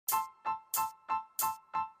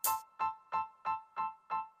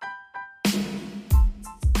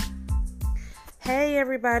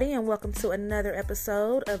everybody, and welcome to another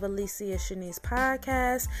episode of Alicia Shanice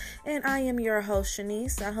Podcast. And I am your host,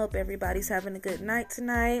 Shanice. I hope everybody's having a good night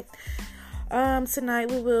tonight. Tonight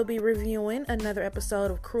we will be reviewing another episode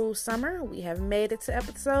of Cruel Summer. We have made it to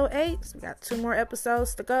episode 8, so we got 2 more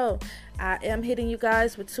episodes to go. I am hitting you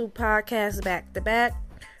guys with 2 podcasts back to back.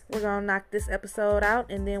 We're going to knock this episode out,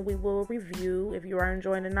 and then we will review, if you are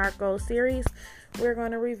enjoying the Narcos series, we're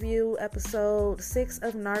going to review episode 6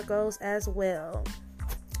 of Narcos as well.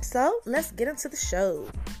 So, let's get into the show.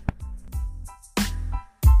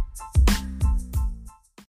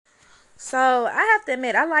 So, I have to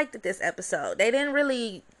admit, I liked this episode. They didn't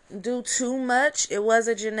really do too much. It was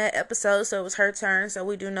a Jeanette episode, so it was her turn. So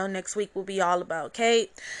we do know next week will be all about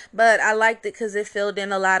Kate. But I liked it because it filled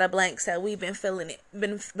in a lot of blanks that we've been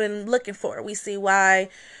been looking for. We see why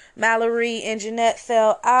Mallory and Jeanette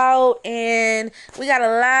fell out, and we got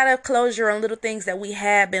a lot of closure on little things that we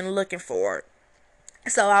have been looking for.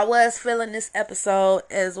 So I was feeling this episode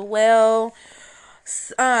as well.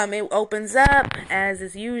 It opens up as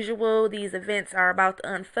is usual. These events are about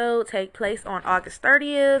to unfold, take place on August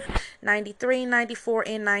 30th, 93, 94,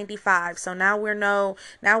 and 95. So now we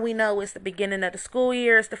know it's the beginning of the school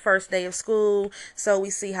year. It's the first day of school. So we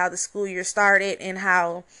see how the school year started and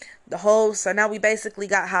how so now we basically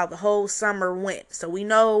got how the whole summer went. So we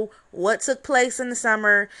know what took place in the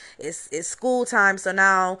summer. It's school time. So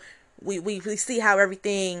now we see how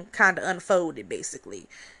everything kind of unfolded basically.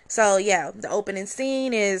 So yeah, the opening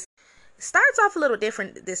scene starts off a little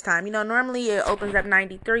different this time. You know, normally it opens up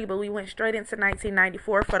 93, but we went straight into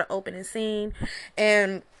 1994 for the opening scene.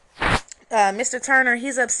 And Mr. Turner,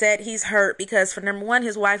 he's upset, he's hurt because for number one,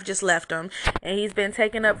 his wife just left him, and he's been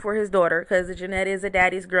taken up for his daughter because Jeanette is a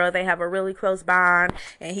daddy's girl. They have a really close bond,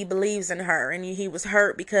 and he believes in her, and he was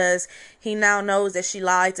hurt because he now knows that she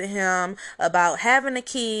lied to him about having a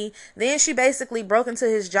key. Then she basically broke into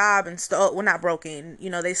his job and not broken,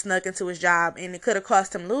 they snuck into his job, and it could have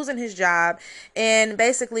cost him losing his job. And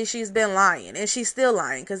basically she's been lying, and she's still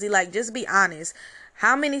lying because just be honest.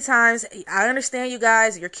 How many times, I understand you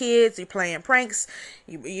guys, your kids, you're playing pranks,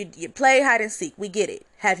 you play hide and seek, we get it.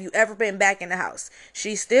 Have you ever been back in the house?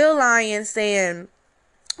 She's still lying, saying,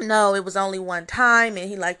 no, it was only one time. And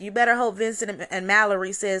he you better hope Vincent and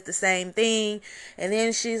Mallory says the same thing. And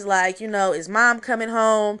then she's like, is mom coming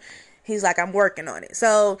home? He's like, I'm working on it.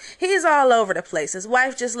 So he's all over the place. His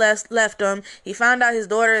wife just left him. He found out his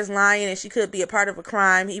daughter is lying and she could be a part of a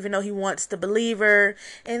crime, even though he wants to believe her.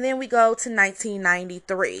 And then we go to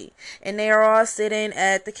 1993. And they are all sitting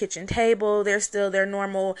at the kitchen table. They're still their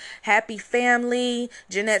normal happy family.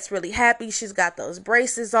 Jeanette's really happy. She's got those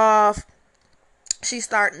braces off. She's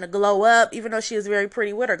starting to glow up, even though she is very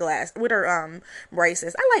pretty with her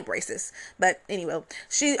braces. I like braces. But anyway,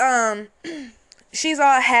 she's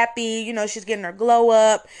all happy, she's getting her glow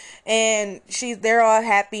up, and they're all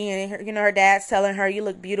happy, and her dad's telling her, you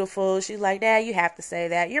look beautiful. She's like, Dad, you have to say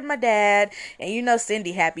that. You're my dad. And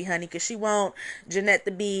Cindy happy, honey, because she want Jeanette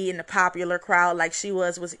to be in the popular crowd like she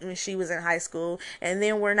was when she was in high school. And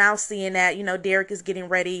then we're now seeing that, Derek is getting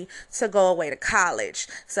ready to go away to college.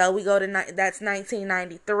 So we go to, that's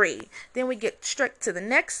 1993. Then we get straight to the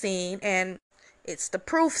next scene, and it's the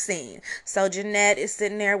proof scene. So Jeanette is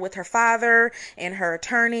sitting there with her father and her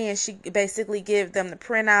attorney, and she basically gives them the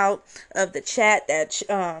printout of the chat that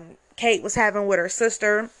Kate was having with her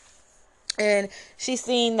sister. And she's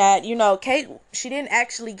seen that, Kate, she didn't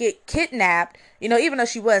actually get kidnapped, even though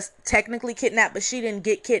she was technically kidnapped, but she didn't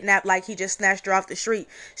get kidnapped like he just snatched her off the street.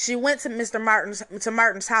 She went to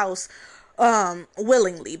Martin's house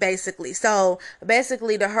willingly, basically. So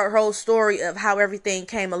basically her whole story of how everything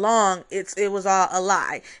came along, it was all a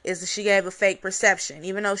lie. She gave a fake perception.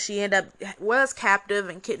 Even though she was captive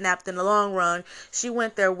and kidnapped in the long run, she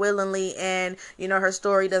went there willingly, and her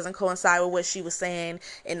story doesn't coincide with what she was saying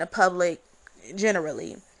in the public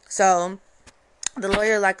generally. So the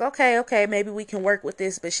lawyer okay, maybe we can work with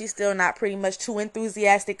this, but she's still not pretty much too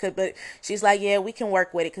enthusiastic, but she's like, yeah, we can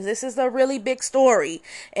work with it, because this is a really big story,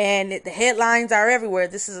 and the headlines are everywhere.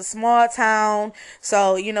 This is a small town,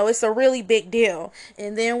 so, it's a really big deal.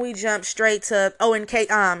 And then we jump straight to, and Kate,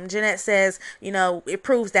 Jeanette says, it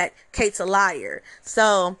proves that Kate's a liar.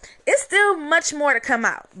 So it's still much more to come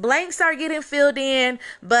out. Blanks are getting filled in,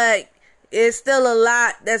 but it's still a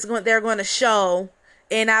lot they're going to show.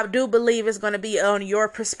 And I do believe it's going to be on your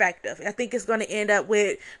perspective. I think it's going to end up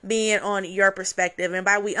with being on your perspective. And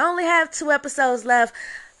we only have 2 episodes left,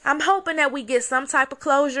 I'm hoping that we get some type of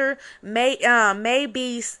closure.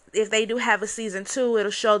 Maybe if they do have a season 2,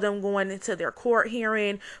 it'll show them going into their court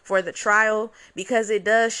hearing for the trial, because it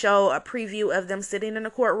does show a preview of them sitting in the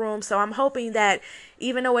courtroom. So I'm hoping that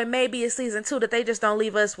even though it may be a season 2, that they just don't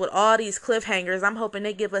leave us with all these cliffhangers. I'm hoping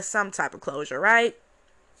they give us some type of closure, right?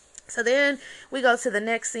 So then we go to the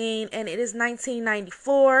next scene, and it is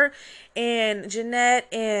 1994, and Jeanette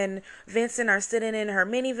and Vincent are sitting in her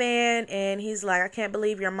minivan, and he's like, I can't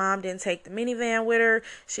believe your mom didn't take the minivan with her.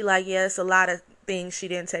 She like, yeah, it's a lot of things she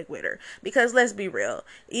didn't take with her. Because let's be real,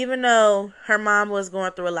 even though her mom was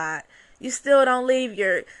going through a lot, you still don't leave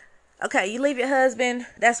your... Okay, you leave your husband,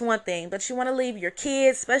 that's one thing, but you want to leave your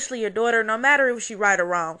kids, especially your daughter, no matter if she right or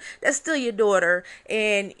wrong, that's still your daughter,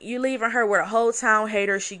 and you leaving her with a whole town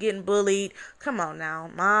hater, she getting bullied. Come on now,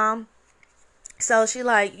 mom. So she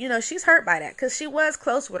like, she's hurt by that, because she was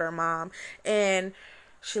close with her mom, and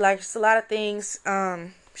she likes a lot of things,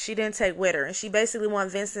 she didn't take with her, and she basically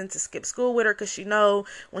wanted Vincent to skip school with her, because she know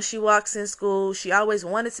when she walks in school, she always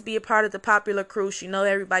wanted to be a part of the popular crew. She know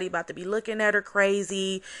everybody about to be looking at her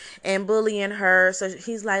crazy and bullying her, so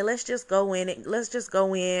he's like, let's just go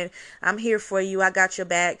in, I'm here for you, I got your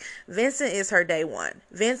back. Vincent is her day one.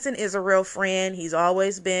 Vincent is a real friend. He's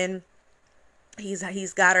always been...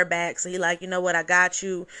 He's got her back, so he like, you know what, I got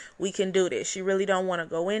you, we can do this. She really don't want to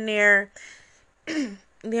go in there.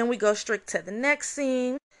 Then we go straight to the next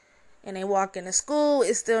scene, and they walk into school.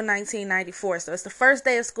 It's still 1994, so it's the first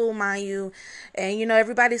day of school, mind you, and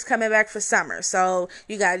everybody's coming back for summer. So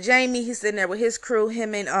you got Jamie, he's sitting there with his crew,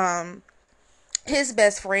 him and his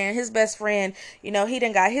best friend, he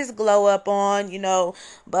done got his glow up on,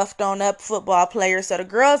 buffed on up football player. So the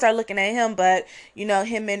girls are looking at him, but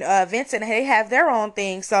him and Vincent, they have their own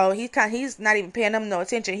thing. So he's not even paying them no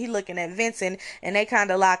attention. He looking at Vincent, and they kind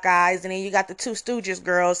of lock eyes. And then you got the Two Stooges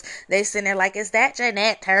girls. They sitting there like, is that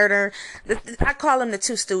Jeanette Turner? I call them the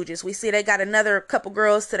Two Stooges. We see they got another couple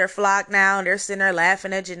girls to their flock now, and they're sitting there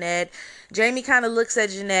laughing at Jeanette. Jamie kind of looks at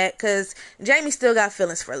Jeanette, because Jamie still got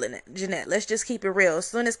feelings for Jeanette. Let's just keep it real. As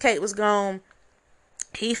soon as Kate was gone,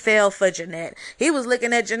 he fell for Jeanette. He was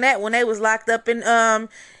looking at Jeanette when they was locked up in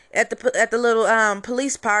at the little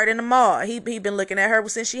police part in the mall. He been looking at her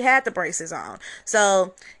since she had the braces on.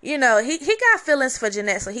 So he got feelings for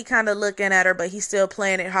Jeanette. So he kind of looking at her, but he's still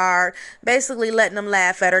playing it hard, basically letting them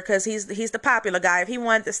laugh at her, because he's the popular guy. If he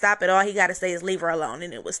wanted to stop it all, he got to say is leave her alone,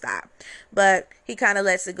 and it would stop. But he kind of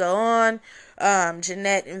lets it go on.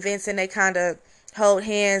 Jeanette and Vincent, they kind of hold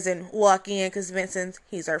hands and walk in, because Vincent,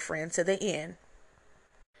 he's our friend to the end.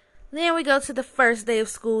 Then we go to the first day of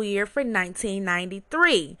school year for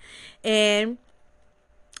 1993, and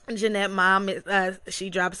Jeanette mom, she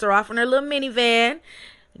drops her off in her little minivan.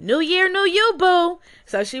 New year, new you, boo.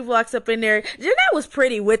 So she walks up in there. Jeanette was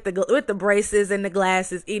pretty with the braces and the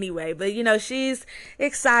glasses anyway, but she's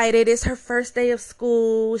excited. It's her first day of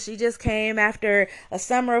school. She just came after a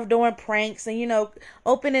summer of doing pranks and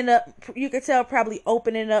opening up. You could tell probably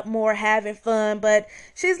opening up more, having fun, but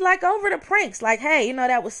she's like over the pranks. Like, hey,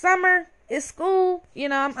 that was summer. It's school.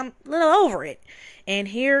 I'm a little over it. And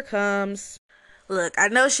here comes. Look, I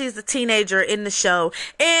know she's the teenager in the show,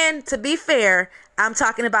 and to be fair, I'm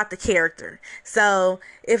talking about the character. So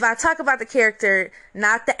if I talk about the character,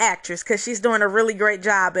 not the actress, because she's doing a really great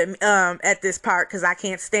job at this part, because I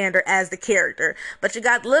can't stand her as the character. But you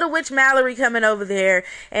got Little Witch Mallory coming over there,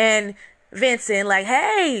 and Vincent like,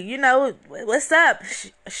 hey, what's up?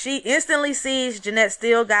 She instantly sees Jeanette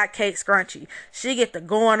still got Kate scrunchie. She get the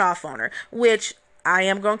going off on her, which I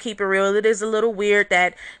am going to keep it real. It is a little weird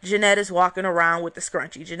that Jeanette is walking around with the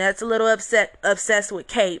scrunchie. Jeanette's a little obsessed with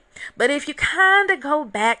Kate. But if you kind of go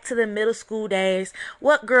back to the middle school days,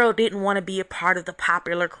 what girl didn't want to be a part of the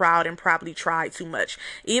popular crowd and probably tried too much?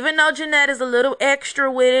 Even though Jeanette is a little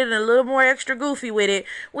extra with it and a little more extra goofy with it,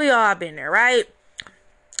 we all been there, right?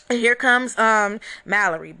 Here comes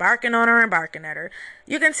Mallory barking on her and barking at her.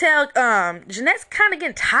 You can tell Jeanette's kind of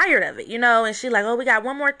getting tired of it, and she's like, oh, we got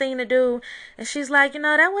one more thing to do. And she's like,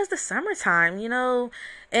 that was the summertime,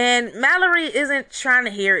 And Mallory isn't trying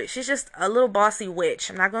to hear it. She's just a little bossy witch.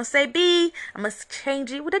 I'm not going to say B. I'm going to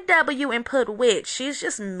change it with a W and put witch. She's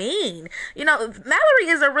just mean. Mallory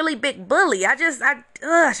is a really big bully. I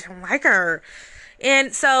don't like her.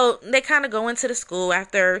 And so they kind of go into the school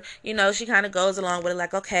after, she kind of goes along with it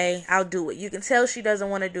like, okay, I'll do it. You can tell she doesn't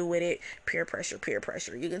want to do with it. Peer pressure.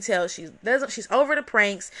 You can tell she's over the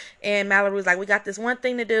pranks. And Mallory was like, we got this one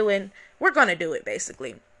thing to do and we're going to do it,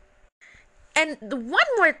 basically. And the one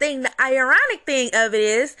more thing, the ironic thing of it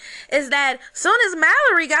is that soon as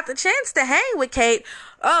Mallory got the chance to hang with Kate,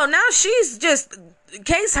 oh, now she's just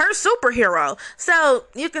Kate's her superhero. So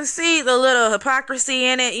you can see the little hypocrisy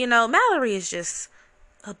in it. Mallory is just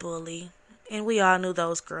a bully. And we all knew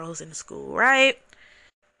those girls in school, right?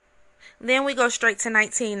 Then we go straight to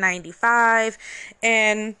 1995,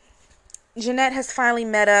 and Jeanette has finally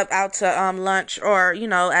met up out to lunch, or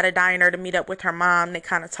at a diner, to meet up with her mom. They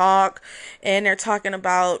kind of talk, and they're talking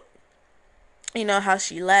about how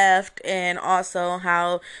she left, and also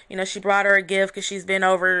how she brought her a gift because she's been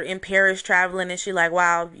over in Paris traveling, and she like,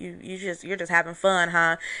 wow, you're just having fun,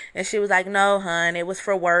 huh? And she was like, no, hun, it was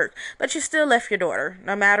for work. But you still left your daughter,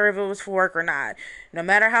 no matter if it was for work or not. No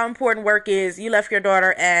matter how important work is, you left your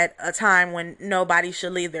daughter at a time when nobody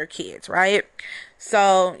should leave their kids, right?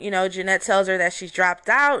 So, Jeanette tells her that she's dropped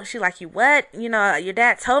out. She's like, you what? Your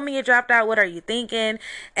dad told me you dropped out. What are you thinking?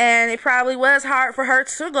 And it probably was hard for her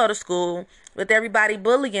to go to school with everybody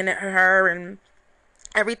bullying her and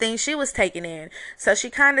everything she was taking in. So she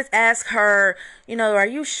kind of asked her, are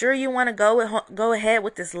you sure you want to go ahead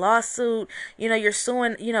with this lawsuit? You're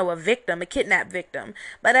suing, a victim, a kidnapped victim.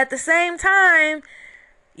 But at the same time,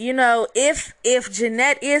 if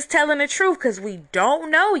Jeanette is telling the truth, because we don't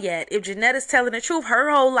know yet, if Jeanette is telling the truth, her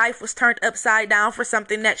whole life was turned upside down for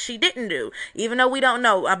something that she didn't do, even though we don't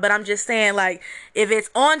know. But I'm just saying, like, if it's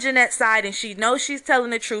on Jeanette's side and she knows she's telling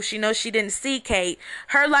the truth, she knows she didn't see Kate,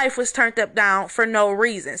 her life was turned up down for no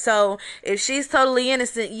reason. So if she's totally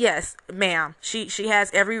innocent, yes, ma'am, she has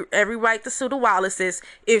every right to sue the Wallaces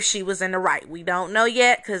if she was in the right. We don't know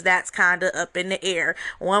yet, because that's kind of up in the air.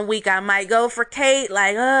 One week I might go for Kate,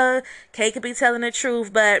 like, Kate could be telling the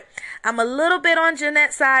truth, but I'm a little bit on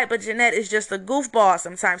Jeanette's side. But Jeanette is just a goofball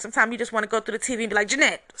sometimes. Sometimes you just want to go through the TV and be like,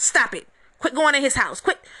 Jeanette, stop it. Quit going in his house.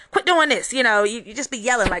 Quit doing this. You just be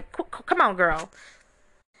yelling like, come on, girl.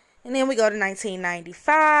 And then we go to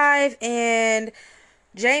 1995, and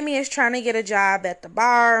Jamie is trying to get a job at the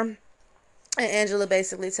bar. And Angela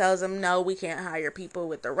basically tells him, no, we can't hire people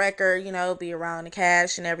with the record, be around the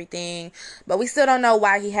cash and everything. But we still don't know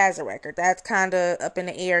why he has a record. That's kind of up in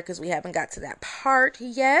the air because we haven't got to that part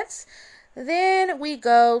yet. Then we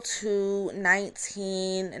go to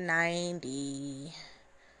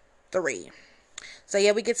 1993. So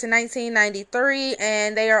yeah, we get to 1993,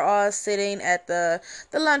 and they are all sitting at the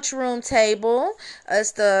lunchroom table.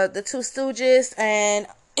 It's the two Stooges, and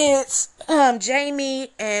it's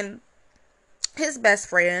Jamie and his best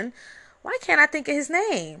friend. Why can't I think of his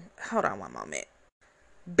name? Hold on one moment.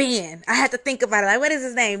 Ben. I had to think about it. Like, what is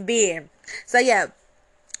his name? Ben. So yeah,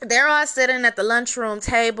 they're all sitting at the lunchroom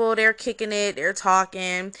table. They're kicking it. They're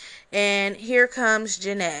talking. And here comes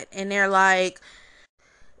Jeanette. And they're like,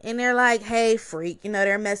 hey, freak.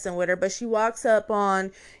 They're messing with her. But she walks up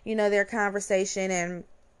on, their conversation, and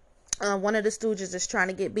one of the Stooges is trying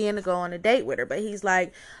to get Ben to go on a date with her. But he's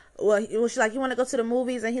like, well, she's like, you want to go to the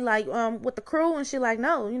movies? And he like, with the crew? And she like,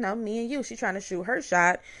 no, me and you. She trying to shoot her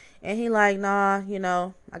shot. And he like, nah,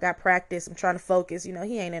 I got practice. I'm trying to focus.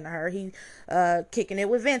 He ain't into her. He kicking it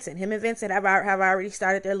with Vincent. Him and Vincent have already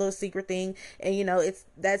started their little secret thing. And,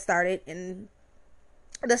 that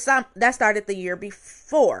started the year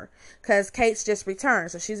before, because Kate's just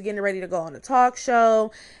returned. So she's getting ready to go on a talk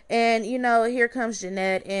show. And, here comes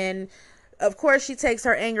Jeanette, and of course she takes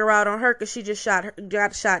her anger out on her because she just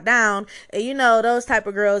got shot down. And those type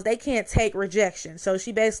of girls, they can't take rejection. So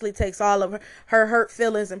she basically takes all of her hurt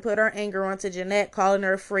feelings and put her anger onto Jeanette, calling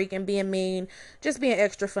her a freak and being mean, just being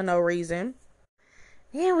extra for no reason.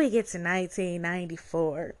 Then we get to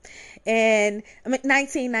 1994, and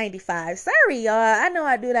 1995. Sorry, y'all. I know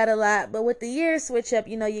I do that a lot, but with the years switch up,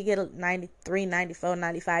 you get 93, 94,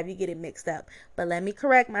 95. You get it mixed up. But let me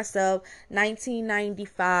correct myself.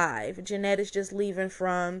 1995. Jeanette is just leaving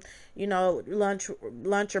from, lunch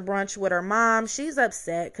or brunch with her mom. She's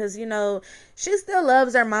upset because, she still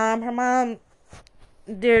loves her mom. Her mom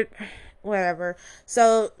did whatever.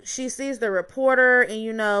 So she sees the reporter,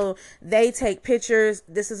 and they take pictures.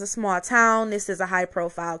 This is a small town. This is a high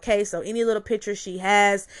profile case. So any little picture she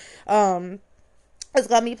has, it's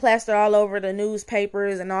gonna be plastered all over the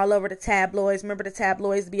newspapers and all over the tabloids. Remember, the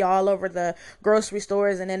tabloids be all over the grocery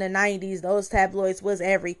stores, and in the 90s, those tabloids was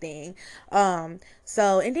everything.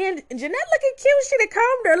 So, and then Jeanette looking cute. She done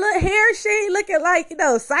combed her little hair. She ain't looking like,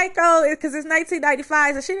 psycho, because it's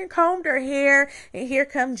 1995. So she done combed her hair. And here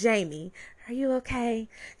come Jamie. Are you okay?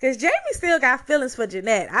 Because Jamie still got feelings for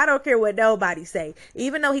Jeanette. I don't care what nobody say.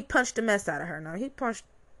 Even though he punched the mess out of her. No, he punched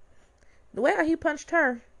the way he punched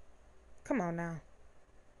her. Come on now.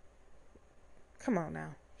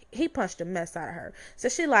 he punched the mess out of her. So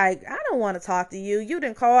she like, I don't want to talk to you. You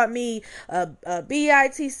done called me a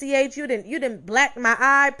bitch. You didn't black my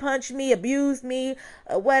eye, punch me, abuse me,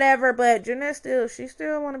 whatever. But Jeanette she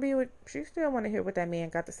still want to hear what that man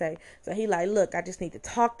got to say. So he like, look, I just need to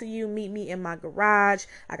talk to you. Meet me in my garage.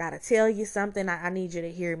 I gotta tell you something. I need you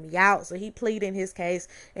to hear me out. So he pleading his case,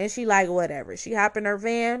 and she like, whatever. She hop in her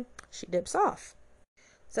van. She dips off.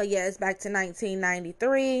 So yeah, it's back to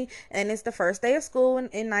 1993, and it's the first day of school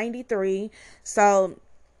in 93. So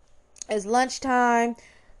it's lunchtime.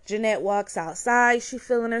 Jeanette walks outside. She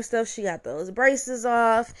feeling herself. She got those braces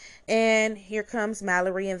off. And here comes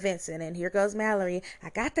Mallory and Vincent. And here goes Mallory. I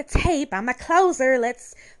got the tape. I'm a closer.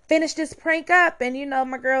 Let's finish this prank up. And you know,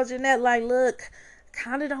 my girl Jeanette like, look,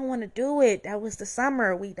 kind of don't want to do it. That was the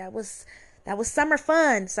summer. That was summer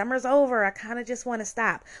fun. Summer's over. I kind of just want to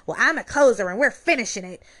stop. Well, I'm a closer and we're finishing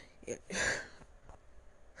it.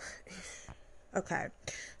 Okay.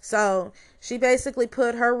 So she basically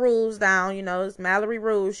put her rules down. You know, it's Mallory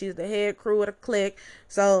rules. She's the head crew of the clique.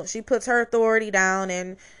 So she puts her authority down,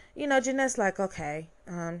 and you know, Jeanette's like, okay,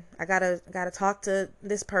 I gotta talk to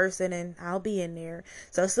this person, and I'll be in there.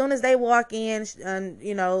 So as soon as they walk in,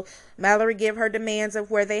 you know, Mallory give her demands of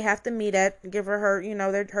where they have to meet at, give her, you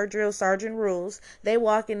know, her drill sergeant rules. They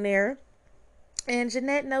walk in there, and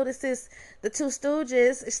Jeanette notices the two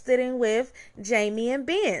Stooges sitting with Jamie and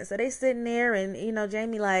Ben. So they sitting there, and you know,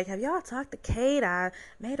 Jamie like, have y'all talked to Kate? I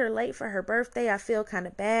made her late for her birthday. I feel kind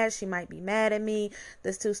of bad. She might be mad at me.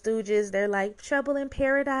 The two Stooges, they're like, trouble in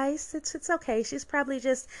paradise. It's okay. She's probably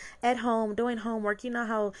just at home doing homework. You know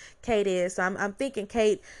how Kate is. So I'm thinking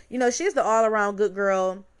Kate, you know, she's the all around good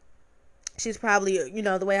girl. She's probably, you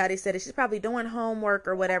know, the way how they said it, she's probably doing homework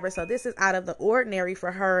or whatever. So this is out of the ordinary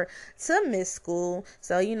for her to miss school.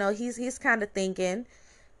 So, you know, he's kind of thinking.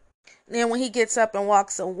 Then when he gets up and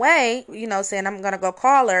walks away, you know, saying, I'm going to go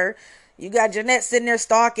call her, you got Jeanette sitting there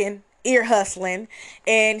stalking, ear hustling,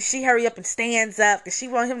 and she hurry up and stands up because she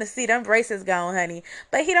want him to see them braces gone, honey.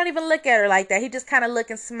 But he don't even look at her like that. He just kind of look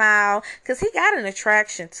and smile because he got an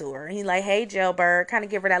attraction to her. And he like, hey, Jailbird, kind of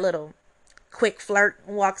give her that little quick flirt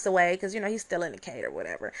and walks away because, you know, he's still in the Kate or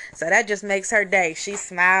whatever. So that just makes her day. She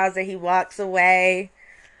smiles and he walks away.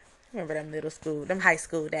 Remember them high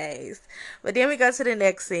school days. But then we go to the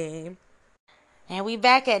next scene. And we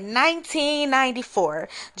back at 1994.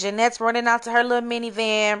 Jeanette's running out to her little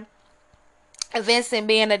minivan. Vincent,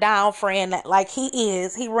 being a down friend like he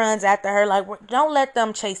is, he runs after her like, don't let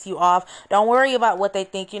them chase you off. Don't worry about what they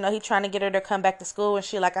think. You know, he's trying to get her to come back to school, and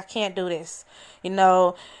she like, I can't do this. You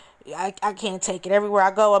know, I can't take it. Everywhere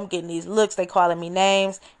I go, I'm getting these looks. They calling me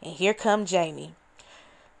names. And here come Jamie.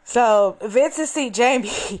 So Vincent see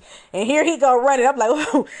Jamie, and here he go running. I'm like,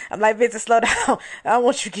 ooh. I'm like, Vincent, slow down. I don't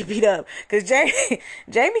want you to get beat up, because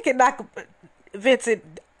Jamie can knock Vincent.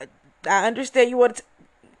 I understand you want to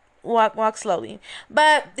walk slowly,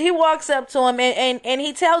 but he walks up to him, and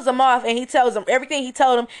he tells him off, and he tells him everything he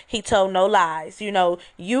told him. He told no lies. You know,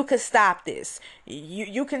 you could stop this.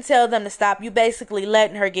 You can tell them to stop. You basically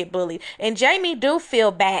letting her get bullied, and Jamie do feel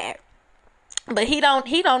bad. But he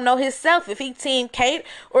don't know himself if he team Kate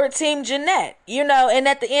or team Jeanette, you know. And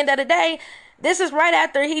at the end of the day, this is right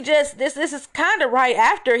after this is kind of right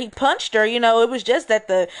after he punched her, you know. It was just at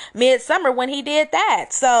the midsummer when he did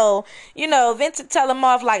that. So, you know, Vincent tell him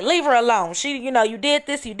off like, leave her alone. She, you know, you did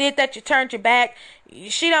this, you did that, you turned your back.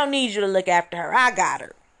 She don't need you to look after her. I got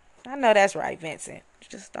her. I know that's right, Vincent.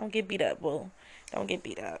 Just don't get beat up, boo. Don't get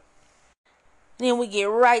beat up. Then we get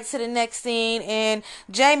right to the next scene, and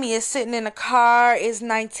Jamie is sitting in a car. It's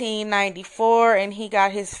 1994, and he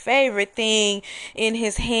got his favorite thing in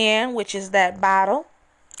his hand, which is that bottle.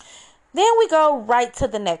 Then we go right to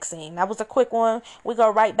the next scene. That was a quick one. We go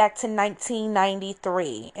right back to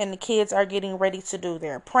 1993, and the kids are getting ready to do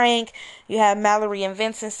their prank. You have Mallory and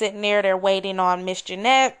Vincent sitting there. They're waiting on Miss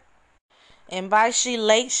Jeanette, and by she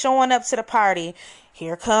late showing up to the party,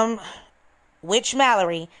 here come Witch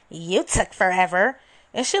Mallory. You took forever.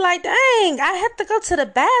 And she like, dang, I have to go to the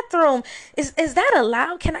bathroom. Is that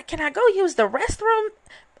allowed? Can I go use the restroom?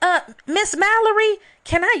 Miss Mallory,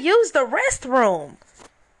 can I use the restroom?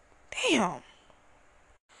 Damn.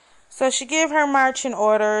 So she give her marching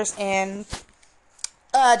orders, and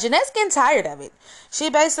Jeanette's getting tired of it. She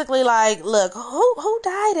basically like, look, who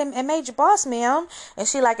died and made you boss, ma'am? And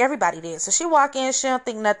she like, everybody did. So she walk in, she don't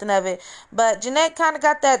think nothing of it. But Jeanette kind of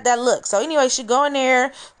got that look. So anyway, she go in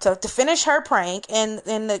there to finish her prank, and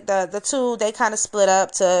the two, they kind of split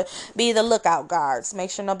up to be the lookout guards, make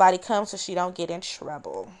sure nobody comes so she don't get in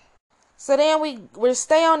trouble. So then we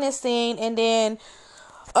stay on this scene, and then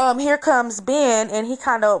here comes Ben, and he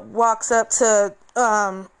kind of walks up to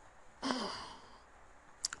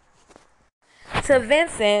to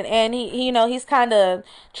Vincent, and he you know, he's kind of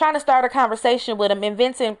trying to start a conversation with him, and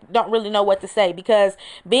Vincent don't really know what to say because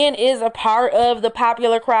Ben is a part of the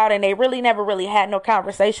popular crowd, and they really never really had no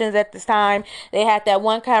conversations at this time. They had that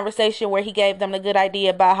one conversation where he gave them a good idea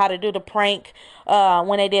about how to do the prank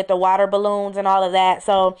when they did the water balloons and all of that.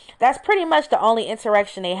 So that's pretty much the only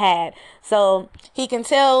interaction they had. So he can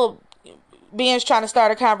tell Ben's trying to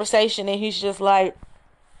start a conversation, and he's just like,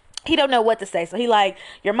 he don't know what to say. So he like,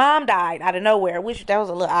 your mom died out of nowhere, which that was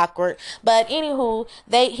a little awkward. But anywho,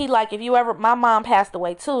 he like, if you ever, my mom passed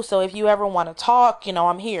away too, so if you ever want to talk, you know,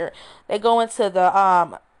 I'm here. They go into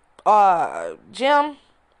the gym.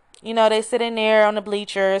 You know, they sit in there on the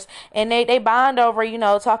bleachers, and they bond over, you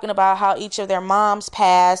know, talking about how each of their moms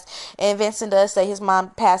passed. And Vincent does say his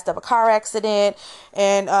mom passed of a car accident,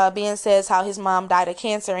 and Ben says how his mom died of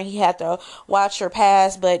cancer and he had to watch her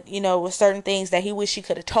pass, but, you know, with certain things that he wished he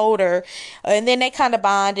could have told her. And then they kind of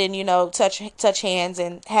bond and, you know, touch hands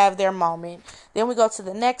and have their moment. Then we go to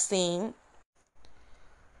the next scene,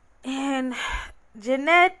 and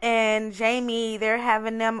Jeanette and Jamie, they're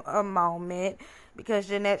having them a moment because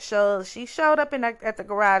Jeanette showed up at the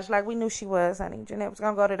garage like we knew she was, honey. Jeanette was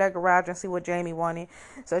gonna go to that garage and see what Jamie wanted.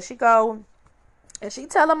 So she go and she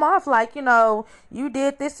tell him off like, you know, you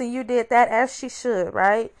did this and you did that, as she should,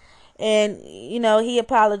 right? And, you know, he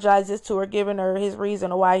apologizes to her, giving her his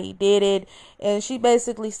reason why he did it. And she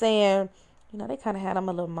basically saying, you know, they kind of had him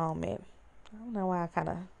a little moment. I don't know why I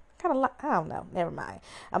don't know. Never mind.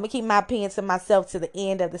 I'm gonna keep my opinion to myself to the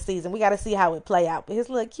end of the season. We got to see how it play out. But his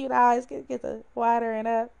little cute eyes get the water and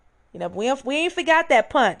up. You know, we ain't forgot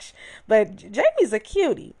that punch. But Jamie's a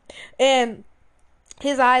cutie, and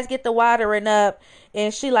his eyes get the watering up,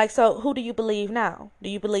 and she like, so who do you believe now?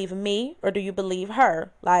 Do you believe me or do you believe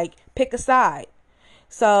her? Like, pick a side.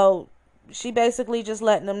 So she basically just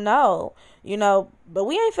letting them know, you know, but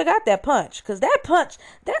we ain't forgot that punch, because that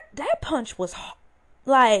punch was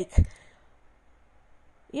like,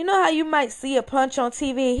 you know how you might see a punch on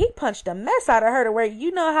TV? He punched the mess out of her to where, you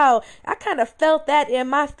know how I kind of felt that in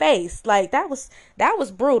my face. Like, that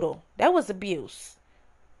was brutal. That was abuse.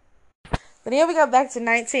 But here we go back to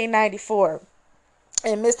 1994.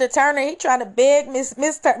 And Mr. Turner, he trying to beg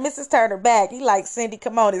Mrs. Turner back. He like, Cindy,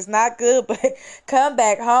 come on, it's not good, but come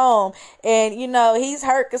back home. And, you know, he's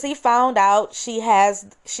hurt because he found out she had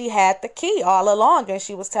the key all along, and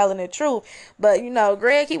she was telling the truth. But, you know,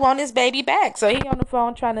 Greg, he want his baby back. So he on the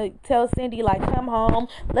phone trying to tell Cindy, like, come home.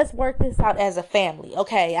 Let's work this out as a family.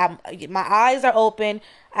 Okay, my eyes are open.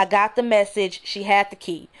 I got the message. She had the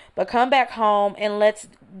key. But come back home and let's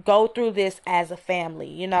go through this as a family,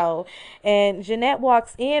 you know. And Jeanette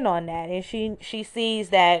walks in on that, and she sees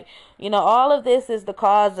that, you know, all of this is the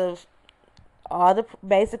cause of all the,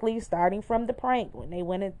 basically starting from the prank when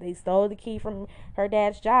they stole the key from her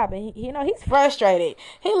dad's job. And he, you know, he's frustrated.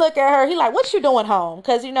 He look at her, he like, what you doing home?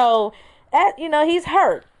 Because, you know, he's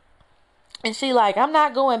hurt. And she like, I'm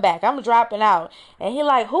not going back. I'm dropping out. And he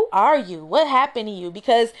like, who are you? What happened to you?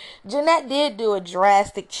 Because Jeanette did do a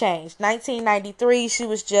drastic change. 1993, she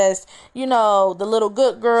was just, you know, the little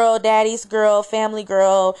good girl, daddy's girl, family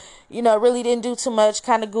girl. You know, really didn't do too much,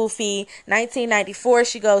 kind of goofy. 1994,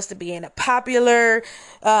 she goes to being a popular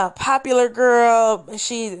girl.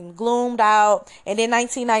 She's gloomed out. And then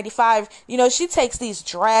 1995, you know, she takes these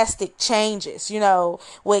drastic changes. You know,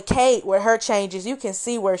 with Kate, with her changes, you can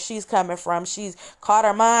see where she's coming from. She's caught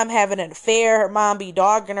her mom having an affair. Her mom be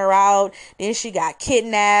dogging her out. Then she got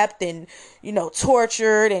kidnapped and, you know,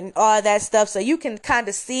 tortured and all that stuff. So you can kind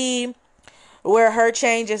of see where her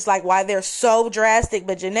changes, like, why they're so drastic.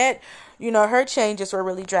 But Jeanette, you know, her changes were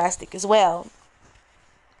really drastic as well.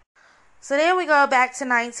 So then we go back to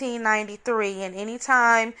 1993, and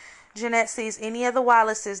anytime Jeanette sees any of the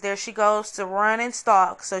Wallaces, there she goes to run and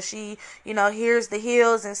stalk. So she, you know, hears the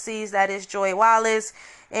heels and sees that it's Joy Wallace,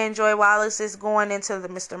 and Joy Wallace is going into the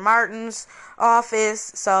Mr. Martin's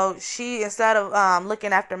office. So she, instead of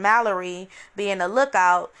looking after Mallory, being a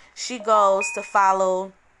lookout, she goes to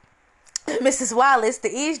follow Mrs. Wallace to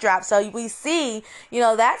eavesdrop. So we see, you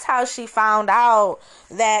know, that's how she found out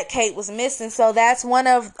that Kate was missing. So that's one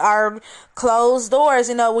of our closed doors.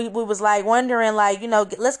 You know, we was like wondering, like, you know,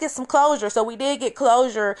 let's get some closure. So we did get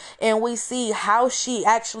closure, and we see how she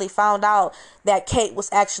actually found out that Kate was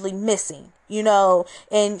actually missing, you know,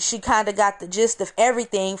 and she kind of got the gist of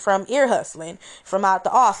everything from ear hustling from out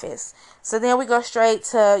the office. So then we go straight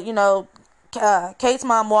to, you know, Kate's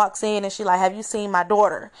mom walks in, and she like, have you seen my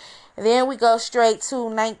daughter? Then we go straight to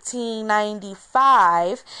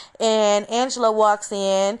 1995, and Angela walks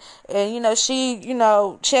in, and she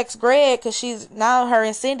checks Greg, because she's now, her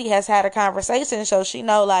and Cindy has had a conversation, so she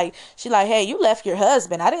like, hey, you left your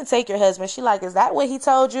husband. I didn't take your husband. She like, is that what he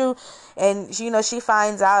told you? And she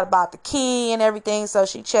finds out about the key and everything, so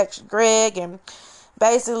she checks Greg, and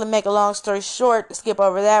basically, make a long story short, skip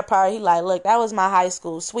over that part, he like, look, that was my high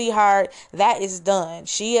school sweetheart. That is done.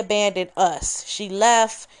 She abandoned us. She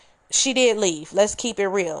left. She did leave. Let's keep it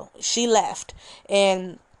real. She left.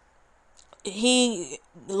 And he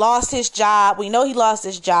lost his job. We know he lost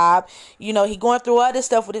his job. He going through other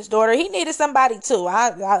stuff with his daughter. He needed somebody too.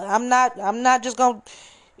 I'm not just gonna,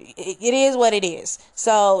 it is what it is.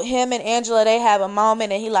 So him and Angela, they have a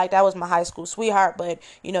moment, and he like, that was my high school sweetheart, but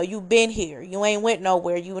you've been here. You ain't went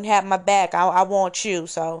nowhere. You didn't have my back. I want you.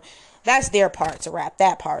 So that's their part, to wrap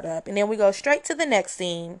that part up. And then we go straight to the next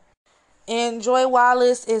scene. And Joy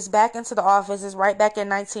Wallace is back into the office. It's right back in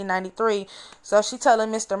 1993. So she telling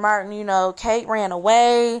Mr. Martin, Kate ran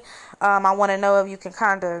away. I want to know if you can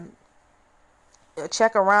kind of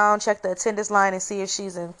check the attendance line and see if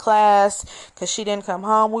she's in class, because she didn't come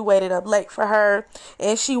home. We waited up late for her.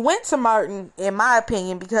 And she went to Martin, in my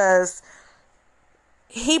opinion, because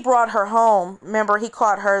he brought her home. Remember, he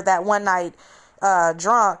caught her that one night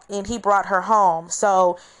drunk, and he brought her home.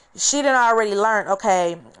 So she didn't already learn,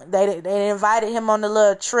 okay, they invited him on the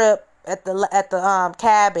little trip at the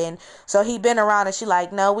cabin, so he been around, and she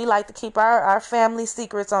like, no, we like to keep our family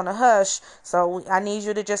secrets on the hush, so I need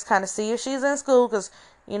you to just kind of see if she's in school, because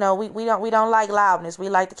we don't like loudness. We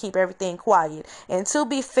like to keep everything quiet. And to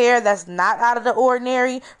be fair, that's not out of the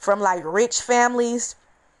ordinary from like rich families.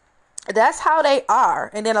 That's how they are.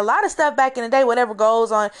 And then a lot of stuff back in the day, whatever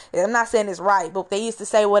goes on, I'm not saying it's right, but they used to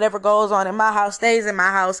say whatever goes on in my house stays in my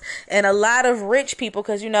house. And a lot of rich people,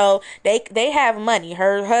 because they have money.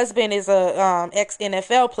 Her husband is a ex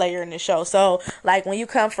NFL player in the show, so like when you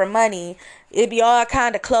come for money, it'd be all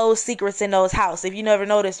kind of closed secrets in those houses. If you never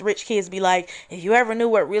noticed, rich kids be like, if you ever knew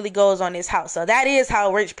what really goes on in this house. So that is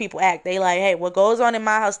how rich people act. They like, hey, what goes on in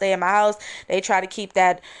my house, stay in my house. They try to keep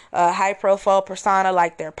that high profile persona,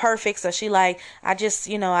 like they're perfect. So she like, I just,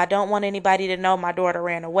 I don't want anybody to know my daughter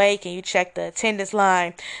ran away. Can you check the attendance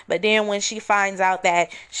line? But then when she finds out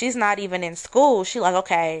that she's not even in school, she like,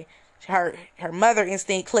 okay, her mother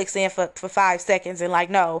instinct clicks in for 5 seconds, and like,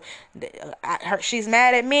 no, she's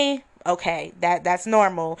mad at me. Okay, that's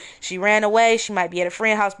normal. She ran away. She might be at a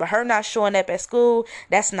friend's house, but her not showing up at school,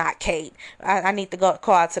 that's not Kate. I need to go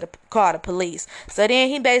call the police. So then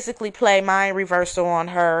he basically play mind reversal on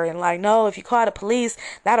her, and like, no, if you call the police,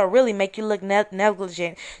 that'll really make you look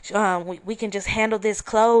negligent. We can just handle this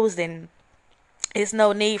closed, and it's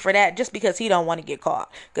no need for that, just because he don't want to get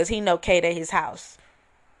caught, because he know Kate at his house.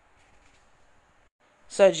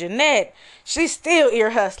 So Jeanette, she's still ear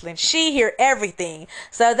hustling. She hear everything.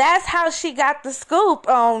 So that's how she got the scoop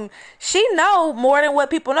on. She know more than what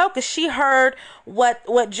people know, because she heard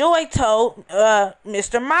what Joy told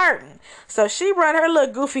Mr. Martin. So she run her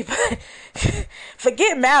little goofy.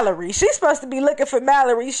 Forget Mallory. She's supposed to be looking for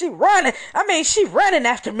Mallory. She running. She running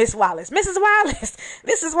after Miss Wallace. Mrs. Wallace.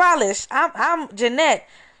 Mrs. Wallace. I'm Jeanette.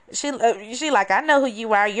 She like, I know who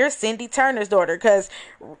you are. You're Cindy Turner's daughter, because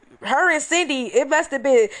her and Cindy,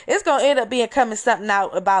 it's gonna end up coming something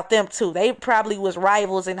out about them too. They probably was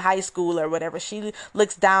rivals in high school or whatever. She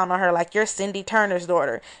looks down on her like, you're Cindy Turner's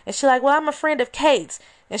daughter, and she like, well, I'm a friend of Kate's,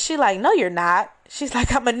 and she like, no, you're not. She's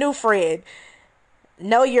like, I'm a new friend.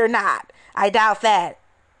 No, you're not. I doubt that.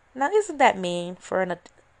 Now, isn't that mean for an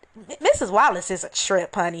Mrs. Wallace is a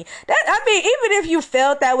trip, honey. Even if you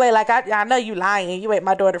felt that way, like, I know you lying, you ain't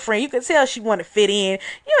my daughter friend. You could tell she want to fit in.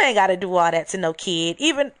 You ain't got to do all that to no kid.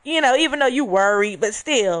 Even though you worried, but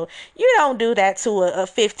still, you don't do that to a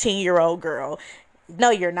 15-year-old girl. No,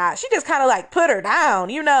 you're not. She just kind of like put her down,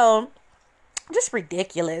 just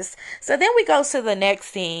ridiculous. So then we go to the next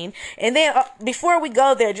scene, and then before we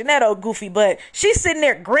go there, Jeanette, oh goofy, but she's sitting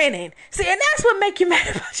there grinning. See, and that's what make you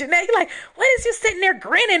mad about Jeanette. You're like, what is you sitting there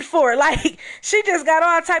grinning for? Like, she just got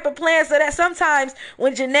all type of plans. So that sometimes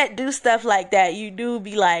when Jeanette do stuff like that, you do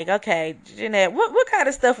be like, okay, Jeanette, what kind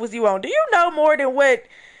of stuff was you on? Do you know more than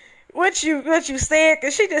what you said?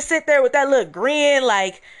 Because she just sit there with that little grin,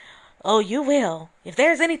 like, oh, you will. If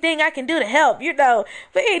there's anything I can do to help, But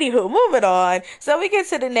anywho, moving on. So we get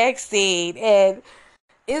to the next scene, and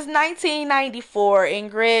it's 1994,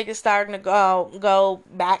 and Greg is starting to go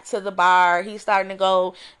back to the bar. He's starting to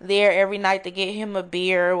go there every night to get him a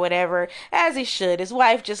beer or whatever, as he should. His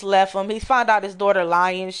wife just left him. He found out his daughter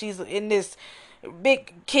lying. She's in this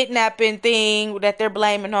big kidnapping thing that they're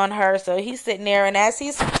blaming on her. So he's sitting there, and as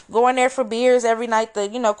he's going there for beers every night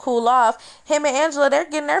to, cool off, him and Angela, they're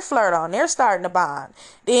getting their flirt on. They're starting to bond.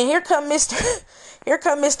 Then here come Mr. here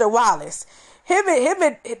come Mr. Wallace. He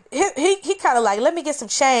kind of like, let me get some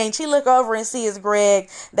change. He look over and sees Greg.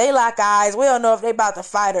 They lock eyes. We don't know if they about to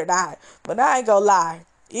fight or not. But I ain't gonna lie.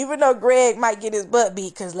 Even though Greg might get his butt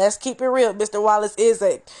beat, because let's keep it real, Mr. Wallace is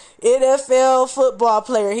a NFL football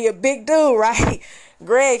player. He a big dude, right?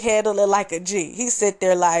 Greg handled it like a G. He sit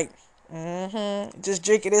there like, just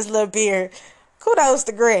drinking his little beer. Kudos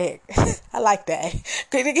to Greg. I like that.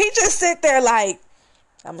 Cause he just sit there like,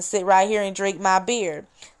 I'm gonna sit right here and drink my beer.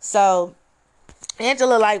 So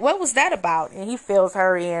Angela like, what was that about? And he fills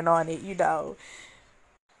her in on it.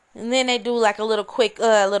 And then they do like a little quick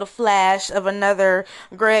little flash of another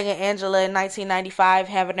Greg and Angela in 1995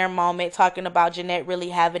 having their moment, talking about Jeanette really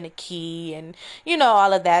having a key and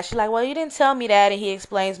all of that. She's like, well, you didn't tell me that, and he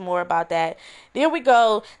explains more about that. Then we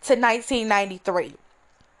go to 1993,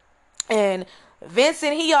 and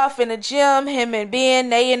Vincent, he off in the gym, him and Ben,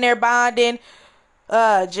 they in there bonding.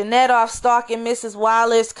 Jeanette off stalking Mrs.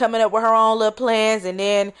 Wallace, coming up with her own little plans, and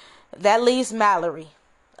then that leaves Mallory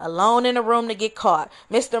alone in the room to get caught.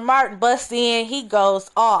 Mr. Martin busts in, he goes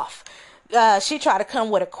off. She tried to come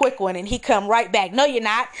with a quick one, and he come right back. No, you're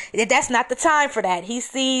not. That's not the time for that. He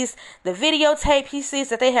sees the videotape. He sees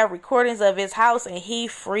that they have recordings of his house, and he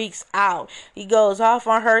freaks out. He goes off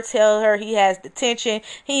on her, tell her he has detention.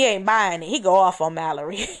 He ain't buying it. He go off on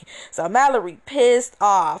Mallory. So Mallory pissed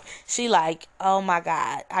off. She like, oh my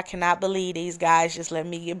God, I cannot believe these guys just let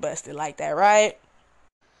me get busted like that, right?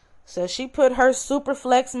 So she put her super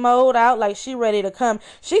flex mode out like she ready to come.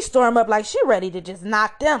 She storm up like she ready to just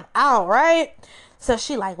knock them out, right? So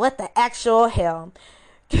she like, what the actual hell?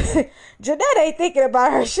 Jeanette ain't thinking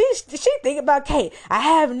about her. She thinking about Kate. I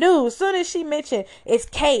have news. Soon as she mentioned it's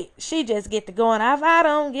Kate, she just get to going, if I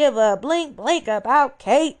don't give a blink about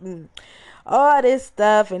Kate and all this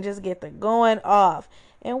stuff, and just get to going off.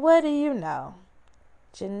 And what do you know?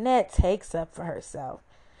 Jeanette takes up for herself.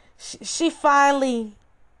 She finally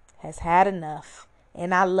has had enough,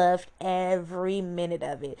 and I loved every minute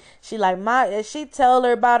of it. She told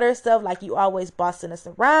her about herself, like, you always bossing us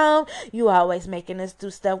around, you always making us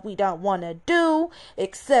do stuff we don't want to do,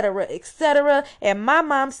 etc., etc. And my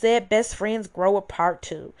mom said best friends grow apart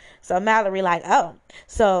too. So Mallory like, oh,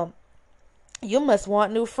 so you must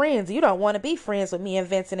want new friends. You don't want to be friends with me and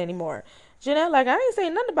Vincent anymore. Jeanette like, I ain't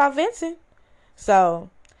saying nothing about Vincent.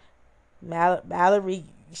 So Mallory,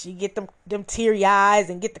 she get them teary eyes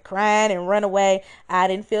and get the crying and run away. I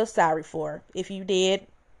didn't feel sorry for her. If you did,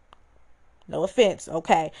 no offense,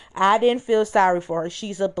 okay. I didn't feel sorry for her.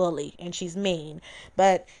 She's a bully and she's mean.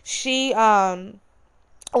 But she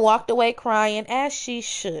walked away crying, as she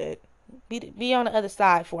should. Be on the other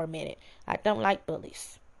side for a minute. I don't like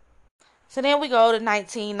bullies. So then we go to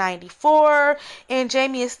 1994, and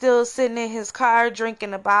Jamie is still sitting in his car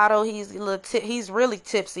drinking a bottle. He's really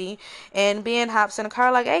tipsy, and Ben hops in the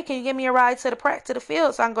car like, "Hey, can you give me a ride to the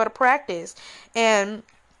field so I can go to practice?" And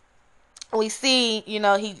we see,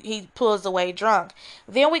 he pulls away drunk.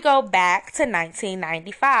 Then we go back to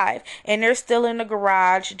 1995, and they're still in the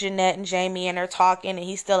garage, Jeanette and Jamie, and they're talking, and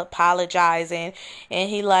he's still apologizing, and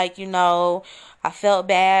he like, I felt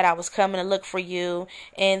bad, I was coming to look for you.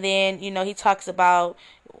 And then, he talks about,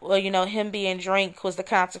 well, him being drunk was the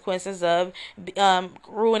consequences of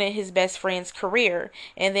ruining his best friend's career.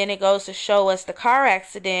 And then it goes to show us the car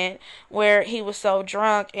accident where he was so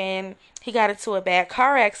drunk and he got into a bad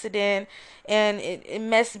car accident, and it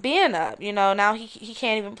messed Ben up. Now he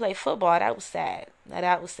can't even play football. That was sad.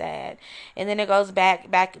 That was sad. And then it goes back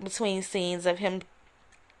between scenes of him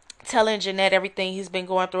telling Jeanette everything he's been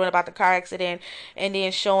going through about the car accident, and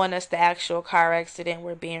then showing us the actual car accident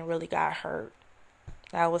where Ben really got hurt.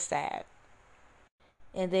 That was sad.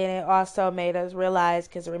 And then it also made us realize,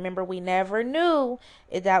 because remember, we never knew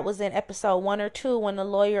if that was in episode 1 or 2 when the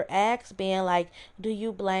lawyer asked Ben, like, do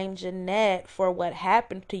you blame Jeanette for what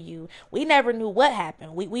happened to you? We never knew what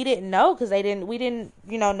happened. We didn't know, because we didn't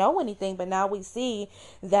know anything. But now we see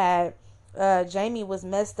that Jamie was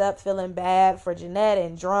messed up, feeling bad for Jeanette,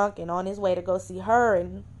 and drunk and on his way to go see her.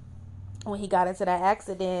 And when he got into that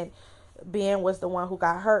accident, Ben was the one who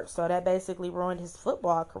got hurt. So that basically ruined his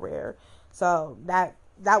football career. So that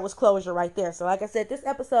was closure right there. So like I said, this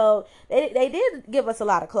episode, they did give us a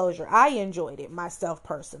lot of closure. I enjoyed it myself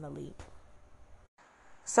personally.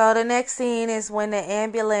 So the next scene is when the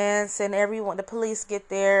ambulance and everyone, the police get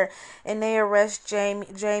there, and they arrest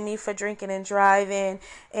Jamie for drinking and driving.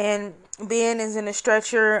 And Ben is in a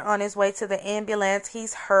stretcher on his way to the ambulance.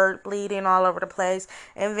 He's hurt, bleeding all over the place.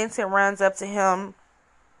 And Vincent runs up to him.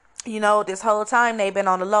 This whole time they've been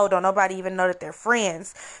on the low. Don't nobody even know that they're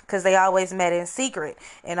friends because they always met in secret.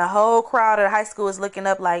 And the whole crowd at high school is looking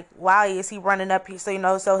up like, why is he running up here?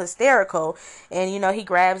 So hysterical. And, he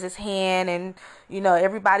grabs his hand and,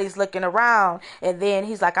 everybody's looking around. And then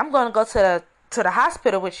he's like, I'm going to go to the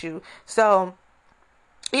hospital with you. So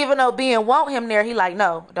even though Ben want him there, he like,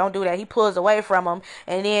 no, don't do that. He pulls away from him.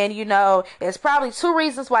 And then, it's probably two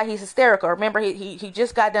reasons why he's hysterical. Remember, he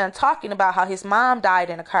just got done talking about how his mom died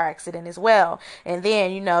in a car accident as well. And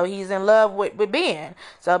then, he's in love with Ben.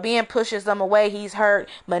 So Ben pushes them away. He's hurt.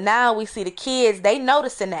 But now we see the kids, they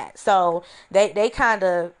noticing that. So they kind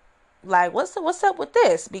of like, what's up with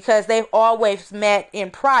this? Because they've always met in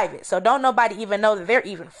private, so don't nobody even know that they're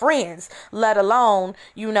even friends, let alone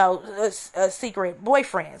a secret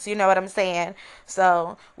boyfriends. You know what I'm saying?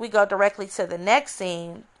 So we go directly to the next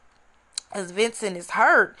scene. As Vincent is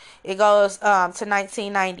hurt, it goes to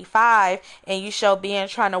 1995, and you show Ben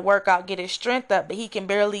trying to work out, get his strength up, but he can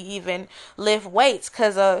barely even lift weights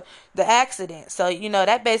because of the accident. So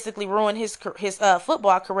that basically ruined his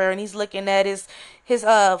football career, and he's looking at his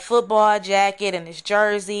football jacket and his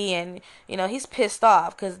jersey, and he's pissed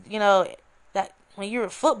off because that when you're a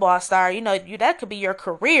football star, that could be your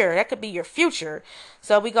career, that could be your future.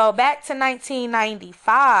 So we go back to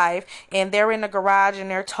 1995, and they're in the garage and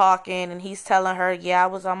they're talking, and he's telling her, yeah, I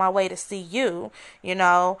was on my way to see you.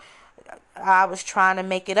 I was trying to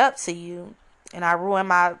make it up to you, and I ruined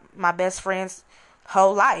my best friend's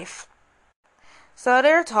whole life. So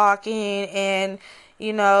they're talking, and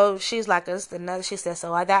she's like, she said,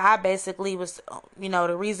 so I basically was,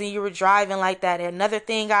 the reason you were driving like that. Another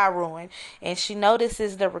thing I ruined. And she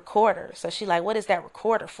notices the recorder. So she like, what is that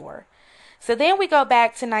recorder for? So then we go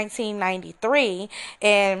back to 1993,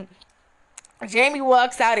 and Jamie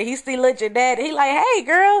walks out, and he see Lil Jeanette. He like, hey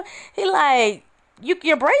girl. He like,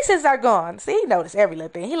 your braces are gone. See, he noticed every little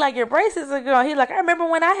thing. He like, your braces are gone. He like, I remember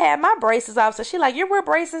when I had my braces off. So she like, you wear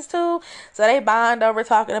braces too? So they bond over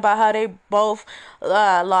talking about how they both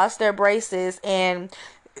lost their braces. And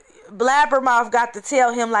Blabbermouth got to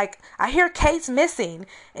tell him, like, I hear Kate's missing.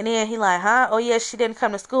 And then he like, huh? Oh yeah, she didn't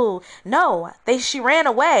come to school. No, she ran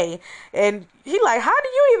away. And he like, how do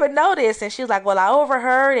you even know this? And she's like, well, I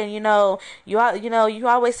overheard, and you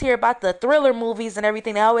always hear about the thriller movies and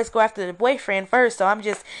everything. They always go after the boyfriend first, so I'm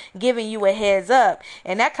just giving you a heads up.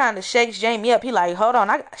 And that kind of shakes Jamie up. He like, hold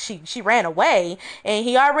on, she ran away, and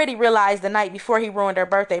he already realized the night before he ruined her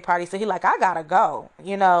birthday party. So he like, I gotta go,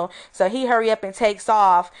 So he hurry up and takes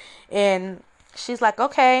off, and she's like,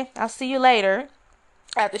 okay, I'll see you later.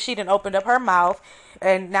 After she done opened up her mouth,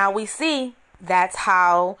 and now we see that's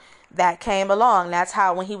how that came along. That's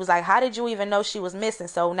how, when he was like, how did you even know she was missing?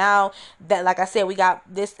 So now that, like I said, we got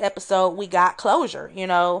this episode, we got closure. We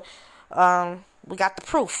got the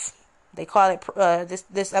proof. They call it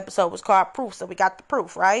this episode was called Proof, so we got the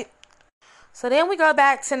proof, right? So then we go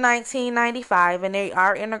back to 1995, and they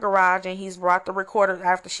are in the garage, and he's brought the recorder.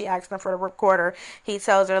 After she asked him for the recorder, he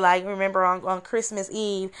tells her, like, remember on Christmas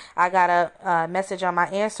Eve, I got a message on my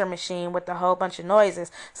answer machine with a whole bunch of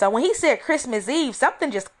noises. So when he said Christmas Eve,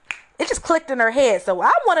 something just clicked in her head. So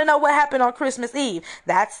I want to know what happened on Christmas Eve.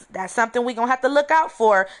 That's something we're going to have to look out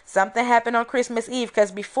for. Something happened on Christmas Eve,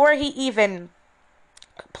 because before he even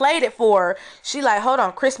played it for her, she like, hold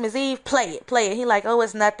on, Christmas Eve, play it. He like, oh,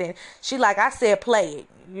 it's nothing. She like, I said play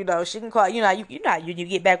it. She can call, you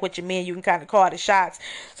get back with your men, you can kind of call the shots.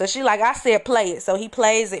 So she like, I said play it. So he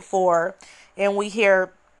plays it for her, and we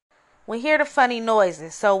hear the funny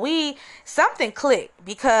noises. So something clicked,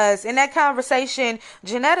 because in that conversation,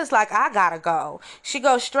 Jeanetta's like, I gotta go. She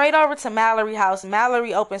goes straight over to Mallory's house.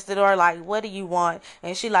 Mallory opens the door like, what do you want?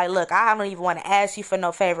 And she like, look, I don't even want to ask you for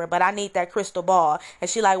no favor, but I need that crystal ball. And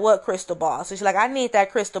she like, what crystal ball? So she's like, I need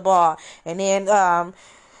that crystal ball. And then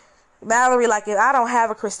Mallory like, I don't have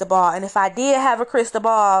a crystal ball, and if I did have a crystal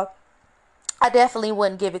ball, I definitely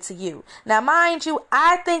wouldn't give it to you. Now, mind you,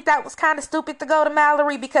 I think that was kind of stupid to go to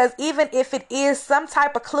Mallory, because even if it is some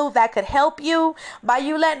type of clue that could help you, by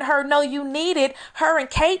you letting her know you need it, her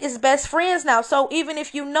and Kate is best friends now. So even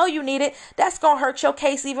if you know you need it, that's going to hurt your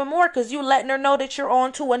case even more, because you letting her know that you're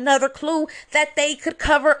on to another clue that they could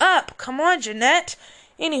cover up. Come on, Jeanette.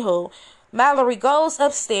 Anywho, Mallory goes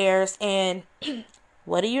upstairs, and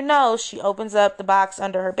what do you know? She opens up the box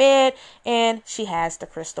under her bed, and she has the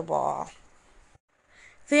crystal ball.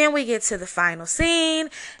 Then we get to the final scene,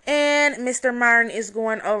 and Mr. Martin is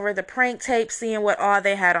going over the prank tape, seeing what all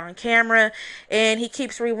they had on camera, and he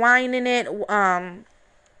keeps rewinding it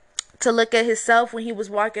to look at himself when he was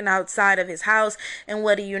walking outside of his house. And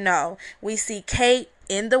what do you know? We see Kate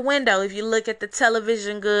in the window. If you look at the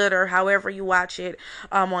television good, or however you watch it,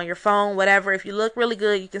 on your phone, whatever, if you look really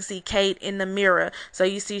good, you can see Kate in the mirror. So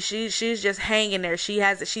you see she's just hanging there. She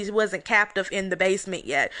wasn't captive in the basement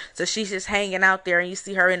yet, so she's just hanging out there, and you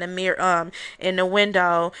see her in the mirror, in the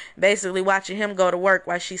window, basically watching him go to work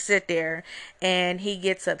while she sit there. And he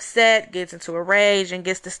gets upset, gets into a rage, and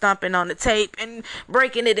gets to stomping on the tape and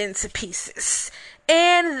breaking it into pieces.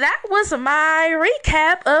 And that was my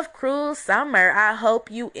recap of Cruel Summer. I hope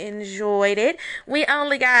you enjoyed it. We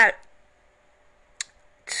only got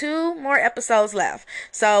 2 more episodes left.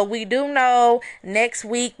 So we do know next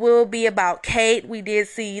week will be about Kate. We did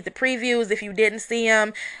see the previews. If you didn't see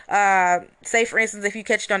them, say for instance, if you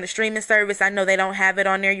catch it on the streaming service, I know they don't have it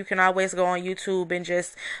on there. You can always go on YouTube and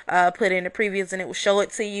just put in the previews and it will show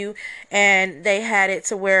it to you. And they had it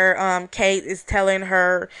to where Kate is telling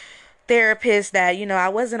her therapist that, I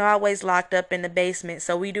wasn't always locked up in the basement.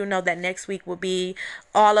 So we do know that next week will be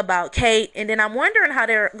all about Kate. And then I'm wondering how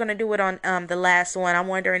they're going to do it on the last one. I'm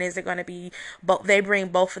wondering, is it going to be they bring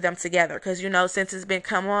both of them together? Because since it's been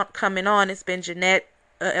coming on, it's been Jeanette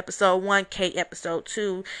episode 1, Kate episode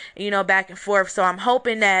 2, back and forth. So I'm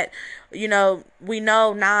hoping that, we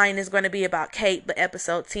know 9 is going to be about Kate, but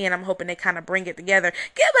episode 10, I'm hoping they kind of bring it together.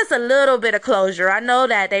 Give us a little bit of closure. I know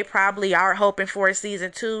that they probably are hoping for a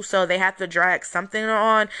season 2, so they have to drag something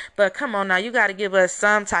on, but come on now, you got to give us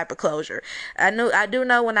some type of closure. I do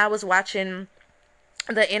know when I was watching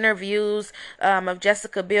the interviews of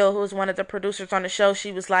Jessica Biel, who was one of the producers on the show,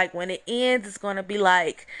 she was like, when it ends, it's going to be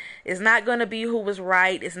like, it's not going to be who was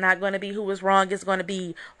right, it's not going to be who was wrong, it's going to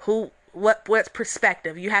be what's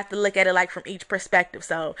perspective. You have to look at it like from each perspective.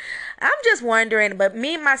 So I'm just wondering, but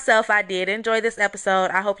me myself, I did enjoy this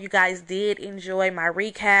episode. I hope you guys did enjoy my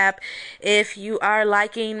recap. If you are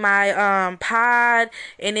liking my pod,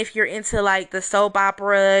 and if you're into like the soap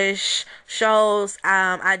opera shows,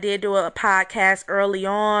 I did do a podcast early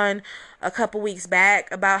on a couple weeks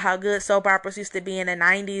back about how good soap operas used to be in the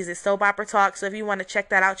 90s. It's Soap Opera Talk, so if you want to check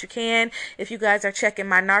that out, you can. If you guys are checking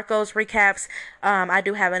my Narcos recaps, I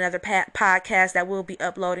do have another podcast that we'll be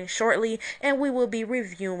uploading shortly, and we will be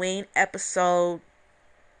reviewing episode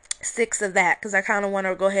 6 of that, because I kind of want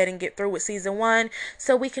to go ahead and get through with season 1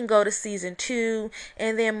 so we can go to season 2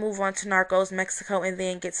 and then move on to Narcos Mexico, and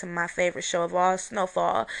then get to my favorite show of all,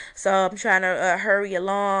 Snowfall. So I'm trying to hurry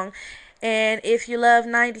along. And if you love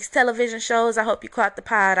 90s television shows, I hope you caught the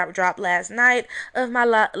pod I dropped last night of my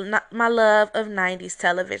love of 90s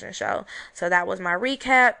television show. So that was my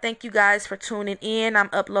recap. Thank you guys for tuning in.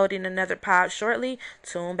 I'm uploading another pod shortly.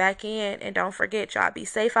 Tune back in. And don't forget, y'all be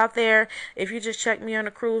safe out there. If you just check me on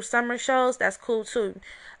the Cruel Summer shows, that's cool too.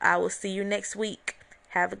 I will see you next week.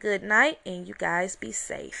 Have a good night, and you guys be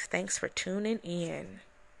safe. Thanks for tuning in.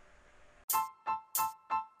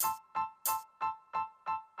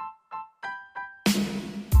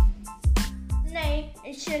 Name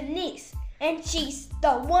is Shanice, and she's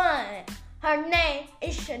the one. Her name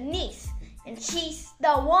is Shanice, and she's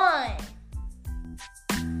the one.